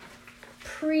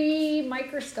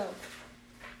 pre-microscope.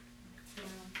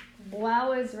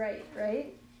 Wow is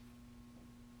right?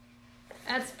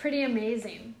 That's pretty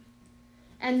amazing.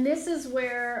 And this is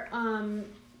where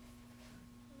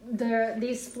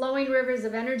these flowing rivers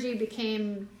of energy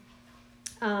became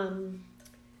marma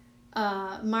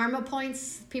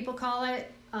points, people call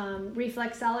it,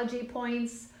 reflexology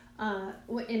points.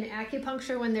 In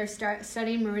acupuncture, when they're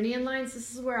studying meridian lines,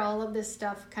 this is where all of this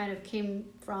stuff kind of came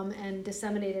from and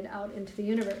disseminated out into the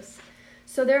universe.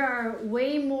 So there are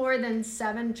way more than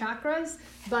 7 chakras,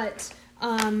 but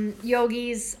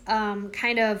yogis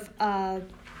have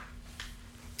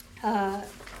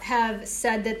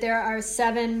said that there are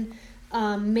 7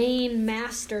 main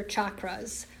master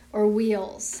chakras or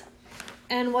wheels.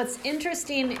 And what's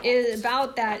interesting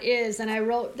about that is, and I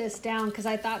wrote this down because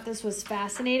I thought this was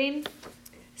fascinating,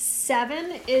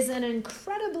 7 is an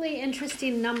incredibly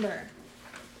interesting number.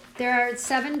 There are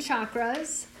 7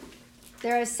 chakras.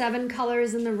 There are 7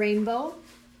 colors in the rainbow,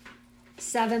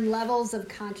 7 levels of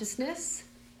consciousness,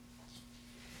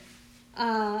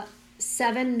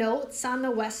 7 notes on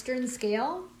the Western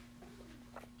scale.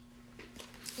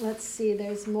 Let's see,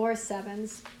 there's more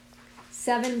 7s.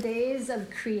 7 days of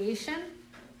creation.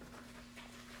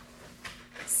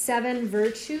 7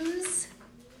 virtues,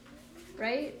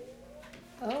 right?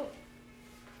 Oh.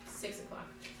 6 o'clock.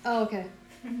 Oh, okay.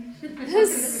 I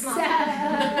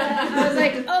was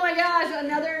like, oh my gosh,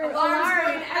 another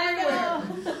alarm. I know.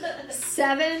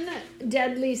 7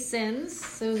 deadly sins.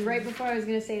 So it was right before I was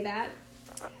going to say that.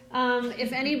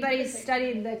 If anybody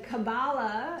studied the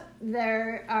Kabbalah,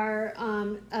 there are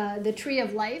the tree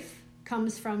of life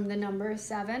comes from the number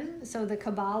 7. So the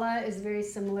Kabbalah is very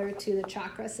similar to the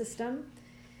chakra system.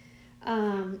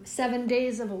 7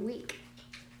 days of a week.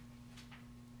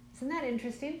 Isn't that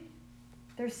interesting?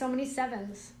 There's so many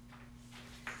 7s.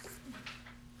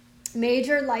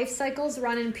 Major life cycles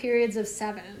run in periods of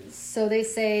 7s. So they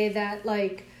say that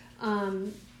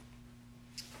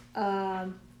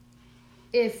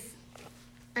if,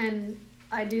 and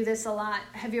I do this a lot,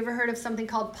 have you ever heard of something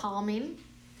called palming?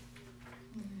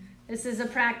 This is a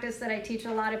practice that I teach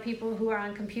a lot of people who are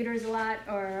on computers a lot,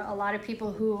 or a lot of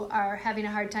people who are having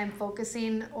a hard time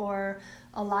focusing, or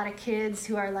a lot of kids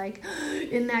who are like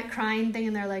in that crying thing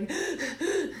and they're like,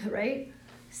 right?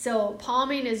 So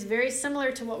palming is very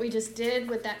similar to what we just did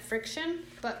with that friction,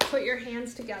 but put your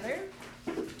hands together.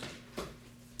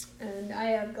 And I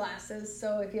have glasses,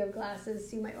 so if you have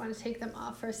glasses, you might want to take them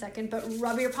off for a second, but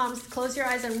rub your palms, close your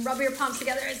eyes and rub your palms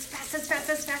together as fast as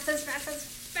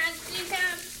you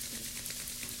can.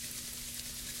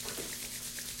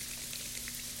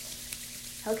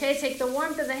 Okay, take the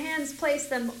warmth of the hands, place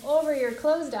them over your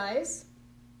closed eyes.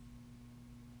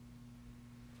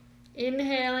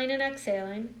 Inhaling and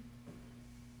exhaling.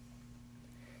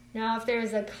 Now, if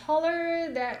there's a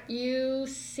color that you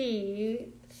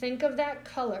see, think of that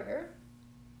color.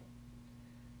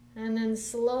 And then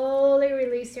slowly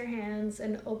release your hands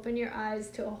and open your eyes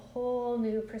to a whole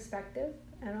new perspective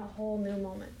and a whole new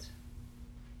moment.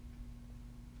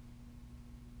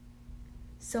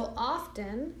 So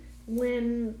often,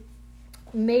 when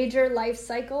major life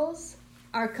cycles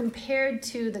are compared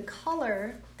to the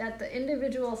color that the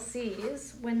individual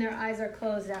sees when their eyes are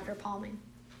closed after palming.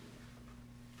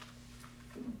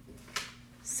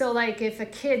 So like if a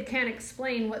kid can't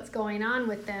explain what's going on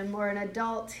with them, or an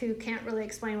adult who can't really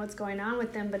explain what's going on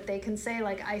with them, but they can say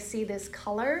like, I see this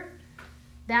color,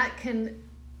 that can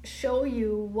show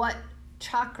you what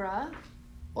chakra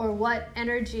or what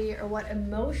energy or what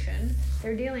emotion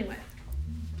they're dealing with.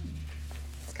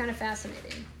 It's kind of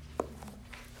fascinating.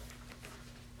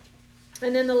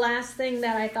 And then the last thing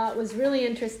that I thought was really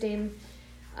interesting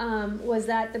was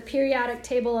that the periodic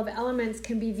table of elements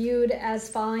can be viewed as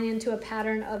falling into a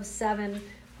pattern of 7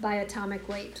 by atomic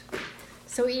weight.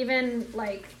 So even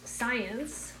like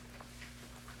science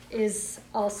is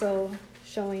also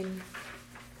showing.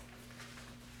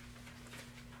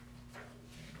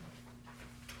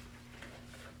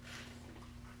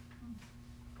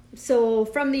 So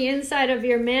from the inside of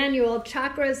your manual,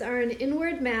 chakras are an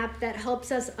inward map that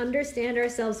helps us understand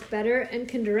ourselves better and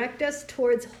can direct us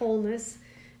towards wholeness,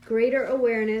 greater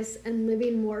awareness, and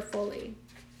living more fully.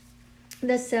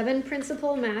 The 7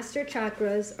 principal master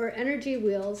chakras, or energy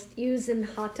wheels, used in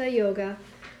Hatha Yoga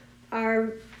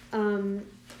are, in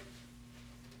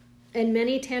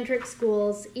many tantric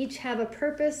schools, each have a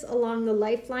purpose along the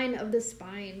lifeline of the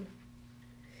spine.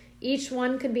 Each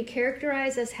one could be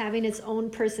characterized as having its own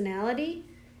personality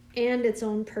and its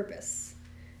own purpose.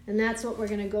 And that's what we're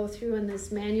going to go through in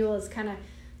this manual, is kind of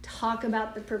talk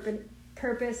about the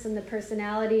purpose and the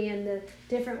personality and the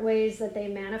different ways that they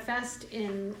manifest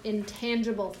in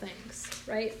tangible things,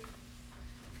 right?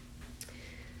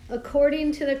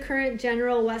 According to the current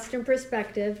general Western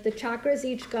perspective, the chakras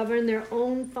each govern their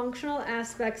own functional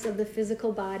aspects of the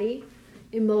physical body,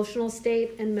 emotional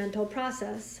state, and mental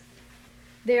process.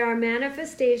 They are a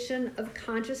manifestation of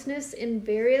consciousness in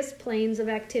various planes of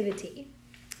activity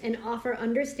and offer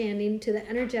understanding to the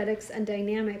energetics and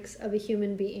dynamics of a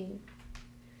human being.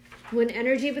 When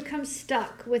energy becomes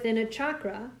stuck within a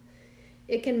chakra,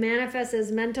 it can manifest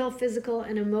as mental, physical,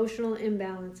 and emotional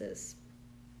imbalances.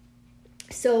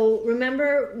 So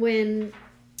remember when,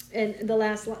 and the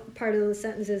last part of the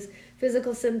sentence is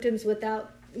physical symptoms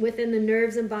within the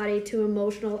nerves and body to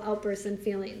emotional outbursts and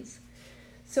feelings.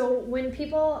 So when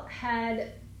people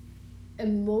had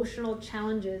emotional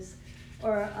challenges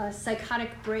or a psychotic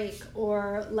break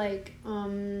or like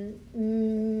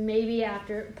maybe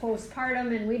after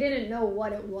postpartum and we didn't know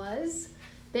what it was,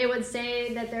 they would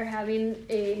say that they're having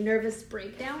a nervous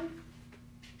breakdown.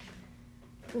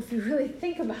 If you really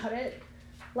think about it,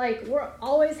 like we're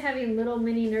always having little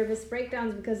mini nervous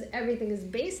breakdowns because everything is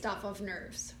based off of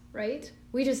nerves, right?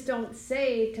 We just don't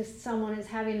say to someone is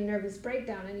having a nervous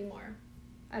breakdown anymore.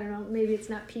 I don't know, maybe it's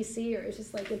not PC or it's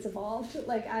just like it's evolved.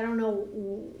 Like, I don't know,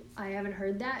 I haven't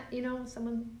heard that,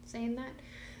 someone saying that.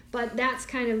 But that's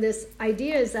kind of this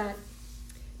idea is that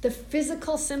the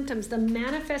physical symptoms, the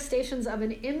manifestations of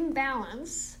an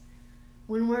imbalance,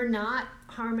 when we're not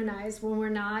harmonized, when we're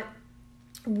not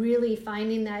really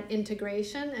finding that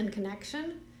integration and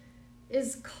connection,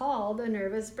 is called a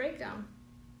nervous breakdown.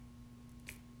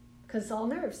 Because it's all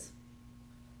nerves.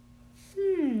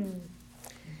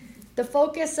 The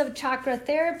focus of chakra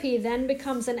therapy then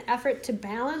becomes an effort to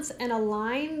balance and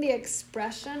align the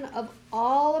expression of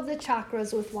all of the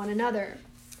chakras with one another,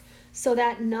 so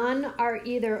that none are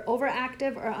either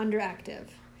overactive or underactive.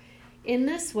 In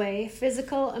this way,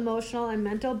 physical, emotional, and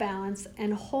mental balance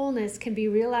and wholeness can be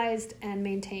realized and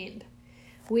maintained.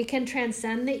 We can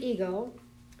transcend the ego,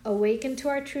 awaken to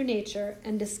our true nature,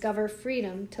 and discover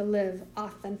freedom to live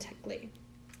authentically.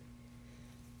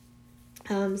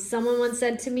 Someone once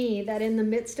said to me that in the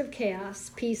midst of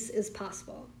chaos, peace is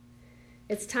possible.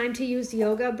 It's time to use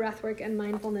yoga, breathwork, and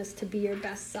mindfulness to be your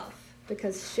best self,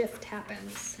 because shift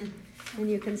happens, and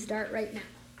you can start right now.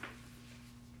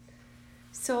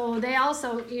 So they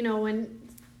also, when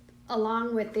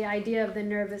along with the idea of the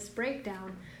nervous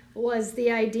breakdown, was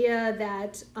the idea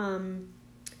that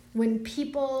when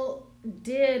people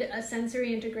did a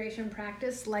sensory integration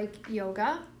practice like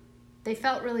yoga, they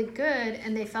felt really good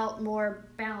and they felt more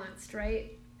balanced,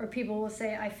 right? Or people will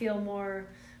say, I feel more,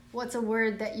 what's a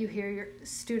word that you hear your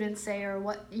students say or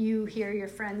what you hear your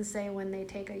friends say when they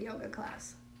take a yoga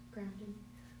class?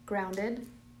 Grounded.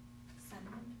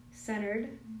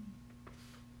 Centered.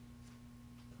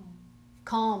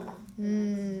 Calm.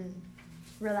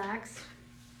 Relaxed.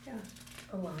 Yeah.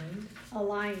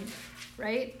 Aligned,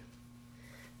 right?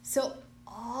 So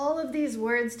all of these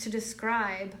words to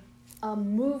describe a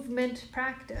movement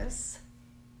practice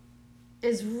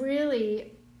is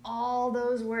really all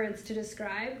those words to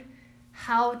describe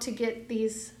how to get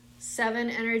these 7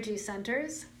 energy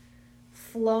centers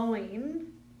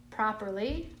flowing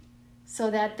properly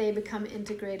so that they become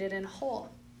integrated and whole.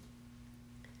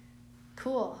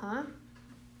 Cool, huh?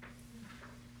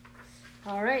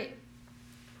 All right.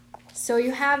 So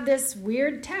you have this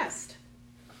weird test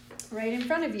right in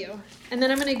front of you. And then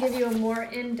I'm going to give you a more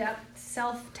in-depth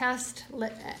self-test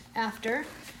after.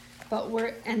 But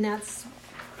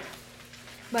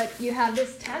you have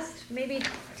this test, maybe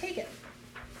take it.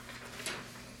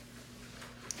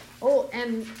 Oh,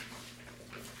 and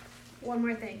one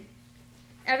more thing.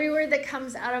 Every word that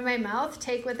comes out of my mouth,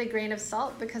 take with a grain of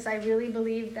salt, because I really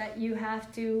believe that you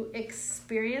have to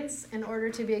experience in order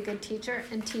to be a good teacher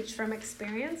and teach from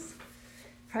experience,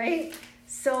 right?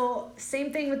 So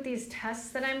same thing with these tests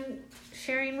that I'm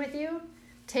sharing with you.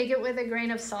 Take it with a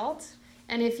grain of salt.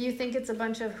 And if you think it's a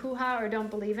bunch of hoo-ha or don't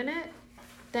believe in it,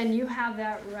 then you have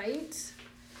that right.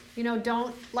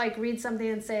 Don't read something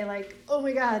and say oh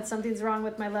my God, something's wrong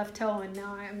with my left toe and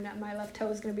now my left toe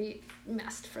is going to be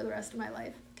messed for the rest of my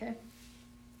life. Okay?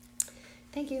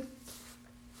 Thank you.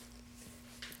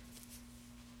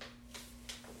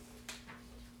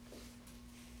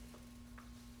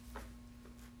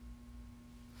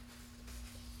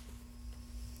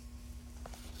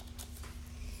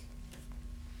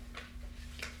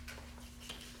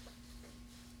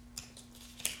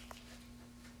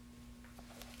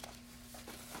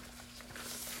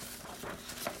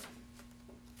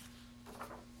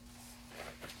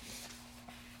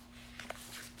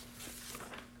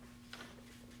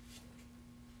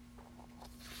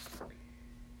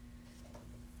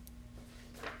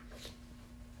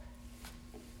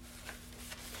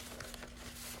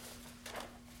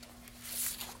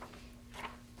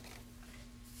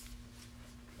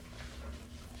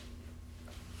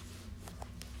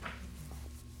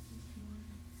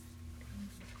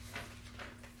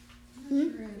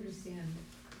 understand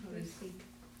how to speak.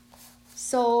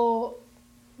 So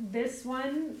this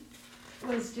one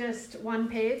was just one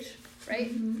page,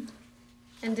 right? Mm-hmm.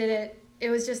 And it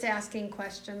was just asking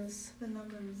questions. The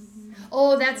numbers.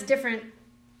 Oh, that's different.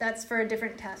 That's for a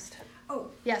different test. Oh.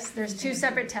 Yes, there's two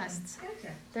separate tests.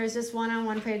 Gotcha. There's just one on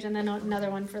one page and then another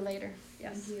one for later.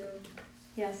 Yes. Thank you.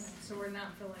 Yes. So we're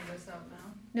not filling this out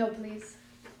now. No, please.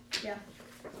 Yeah.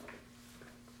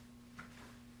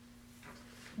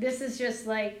 This is just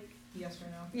like Yes or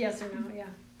no? yes or no, yeah.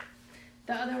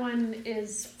 The other one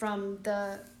is from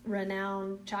the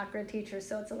renowned chakra teacher,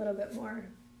 so it's a little bit more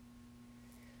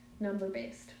number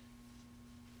based.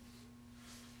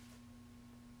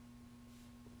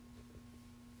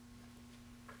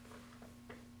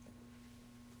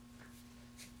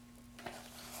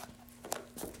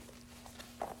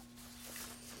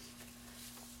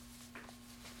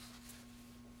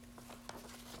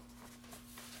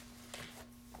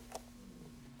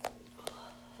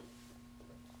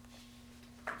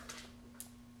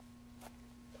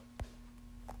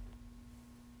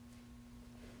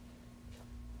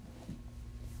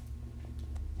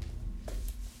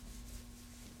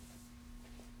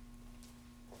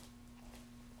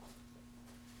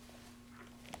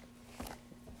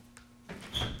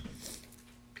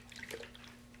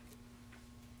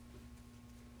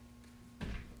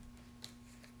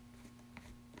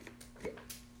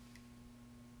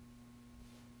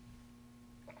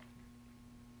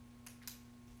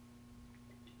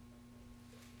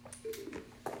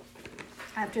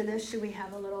 After this, should we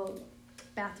have a little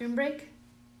bathroom break?